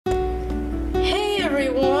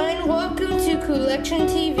everyone, welcome to Collection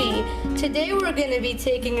TV. Today we're going to be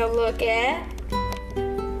taking a look at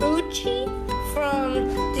Ucchi from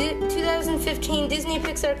 2015 Disney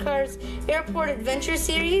Pixar Cars Airport Adventure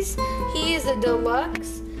Series. He is a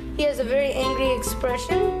deluxe. He has a very angry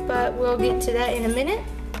expression, but we'll get to that in a minute.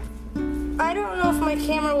 I don't know if my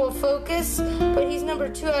camera will focus, but he's number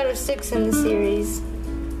 2 out of 6 in the series.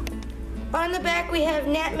 On the back we have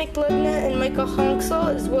Nat McLugna and Michael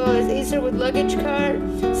Honksel, as well as Acer with Luggage Cart,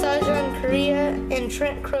 Sajan Korea, and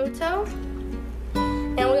Trent Croteau.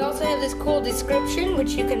 And we also have this cool description,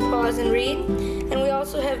 which you can pause and read. And we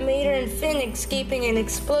also have Mater and Finn escaping an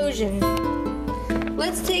explosion.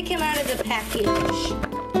 Let's take him out of the package.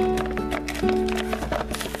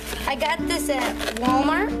 I got this at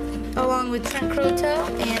Walmart, along with Trent Croteau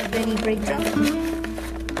and Benny Breakdrum.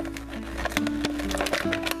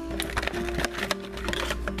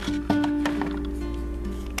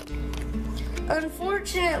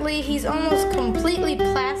 Unfortunately, he's almost completely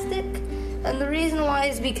plastic, and the reason why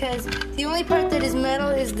is because the only part that is metal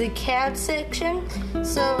is the cab section.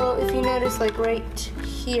 So if you notice, like right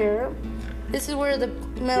here, this is where the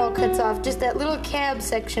metal cuts off, just that little cab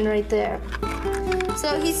section right there.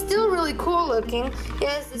 So he's still really cool looking. He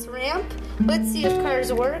has this ramp. Let's see if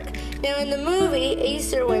cars work. Now in the movie,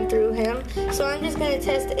 Acer went through him, so I'm just going to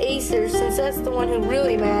test Acer since that's the one who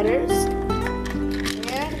really matters.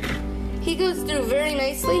 He goes through very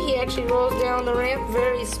nicely. He actually rolls down the ramp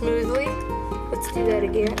very smoothly. Let's do that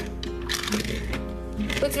again.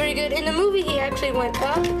 Looks very good. In the movie, he actually went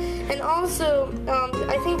up. And also,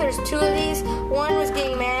 I think there's 2 of these. One was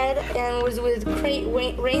getting mad and was with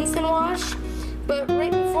Rainson Wash. But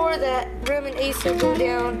right before that, Rem and Acer go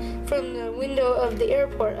down from the window of the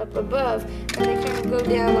airport up above. And they kind of go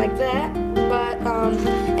down like that. But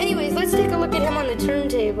anyways, let's take a look at him on the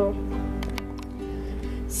turntable.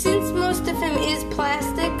 Since most of him is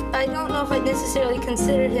plastic, I don't know if I'd necessarily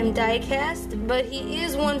consider him die-cast, but he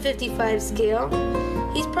is 1/55 scale.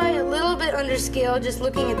 He's probably a little bit under scale just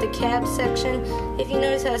looking at the cab section. If you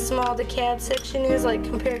notice how small the cab section is, like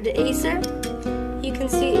compared to Acer, you can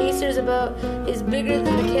see Acer's is bigger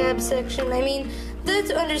than the cab section. I mean,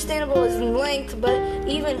 that's understandable as in length, but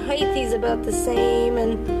even height he's about the same,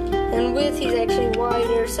 and width he's actually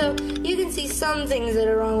wider. So you can see some things that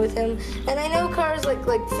are wrong with him. And I know cars like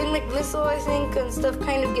Finn McMissile, I think, and stuff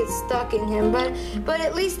kind of get stuck in him. But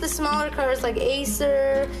at least the smaller cars like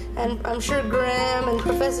Acer, and I'm sure Graham and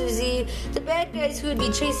Professor Z, the bad guys who would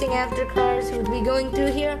be chasing after cars who would be going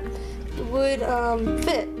through here, would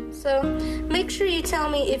fit. So make sure you tell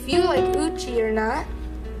me if you like Ucchi or not.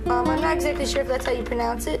 I'm not exactly sure if that's how you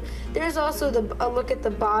pronounce it. There's also a look at the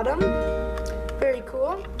bottom. Very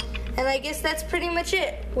cool. And I guess that's pretty much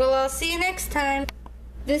it. Well, I'll see you next time.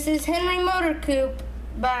 This is Henry Motor Coupe.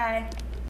 Bye.